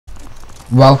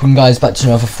Welcome guys back to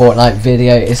another Fortnite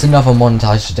video. It's another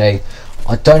montage today.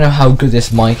 I don't know how good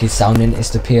this mic is sounding. It's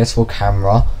the PS4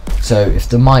 camera, so if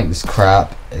the mic's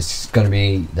crap it's gonna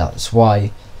be that's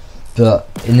why. But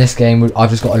in this game I've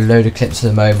just got a load of clips at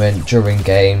the moment during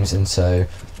games, and so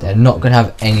they're not gonna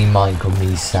have any mic on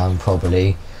me sound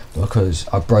probably because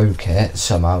I broke it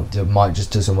somehow. The mic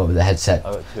just doesn't work with the headset.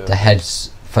 The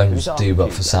headphones do,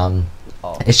 but for sound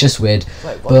it's just weird.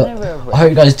 But I hope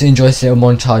you guys do enjoy this little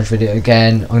montage video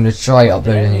again. I'm going to try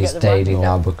uploading these daily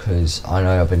now because I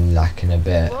know I've been lacking a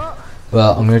bit,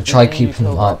 but I'm going to try keeping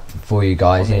them up for you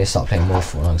guys. I need to start playing more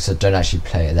Fortnite because I don't actually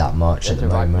play it that much at the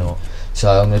moment,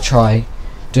 so I'm going to try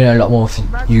doing a lot more for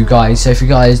you guys. So if you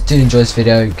guys do enjoy this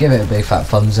video, give it a big fat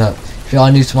thumbs up. If you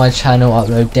are new to my channel, I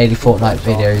upload daily Fortnite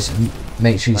videos.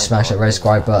 Make sure you smash that red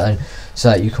subscribe button so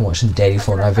that you can watch some daily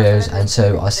Fortnite videos, and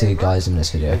so I'll see you guys in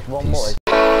this video. Peace.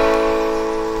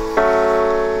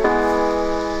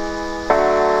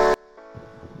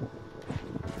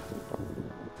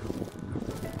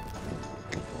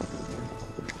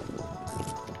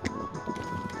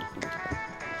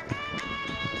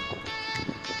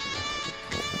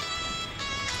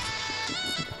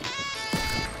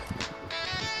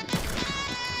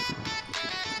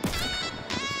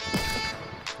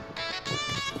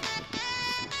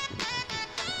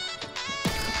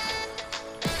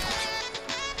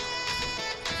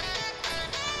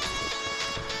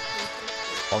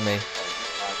 On me.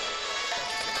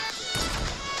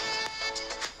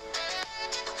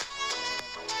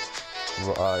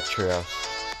 Trios.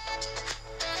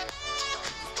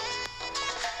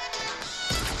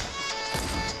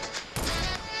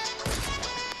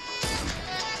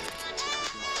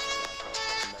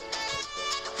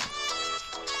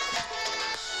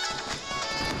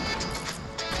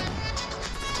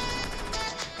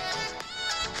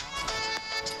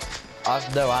 I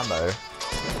have no ammo.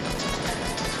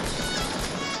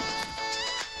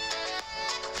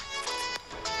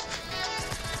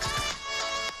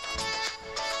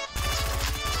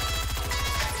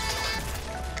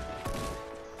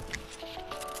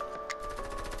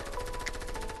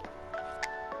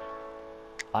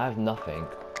 I have nothing.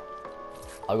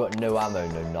 I got no ammo,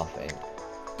 no nothing.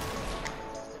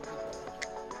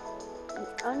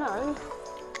 I know.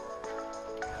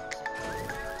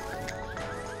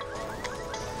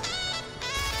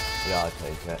 Yeah, I'll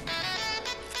take it.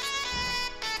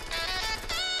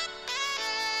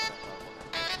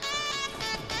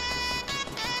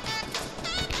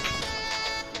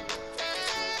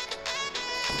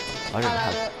 I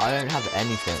don't have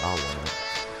anything. I want it.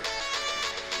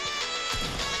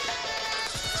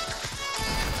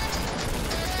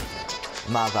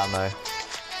 I'm out of ammo.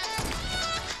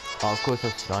 Oh, of course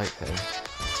I'm sniping.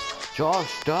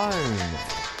 Josh, don't!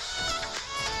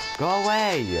 Go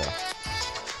away!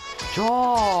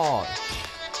 Josh!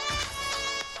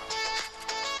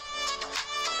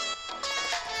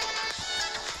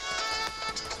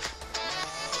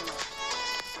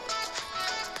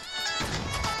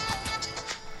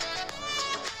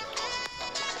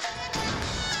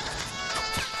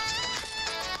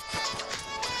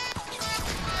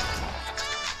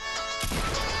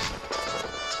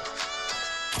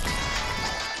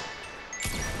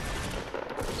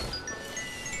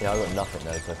 Yeah, I got nothing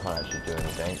though, so I can't actually do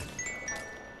anything.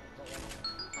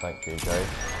 Thank you, Joe.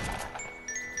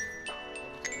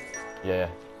 Yeah.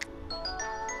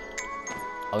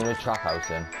 I'm gonna trap house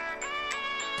him.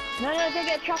 No, don't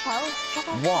get a trap house. Trap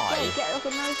house. Why? Get like a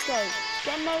no scope.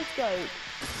 Get a no scope.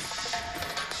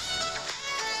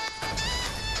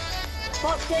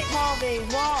 Fuck's sake, Harvey,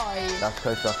 why? That's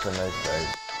close enough to no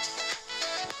scope.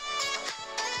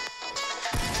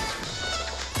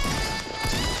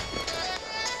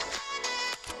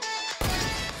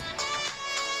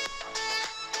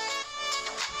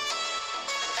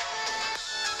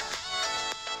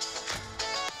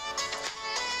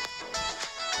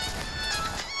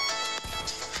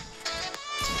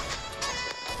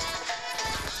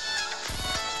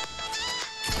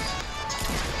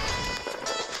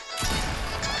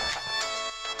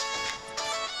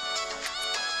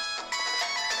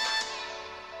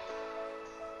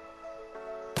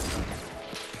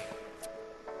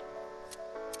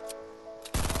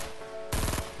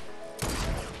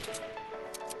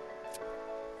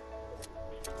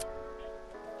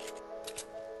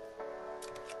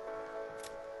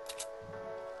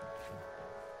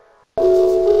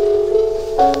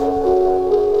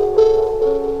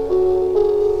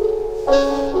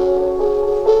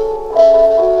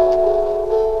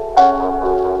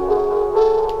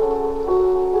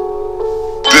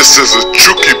 This is a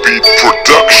Juki Beat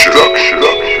production.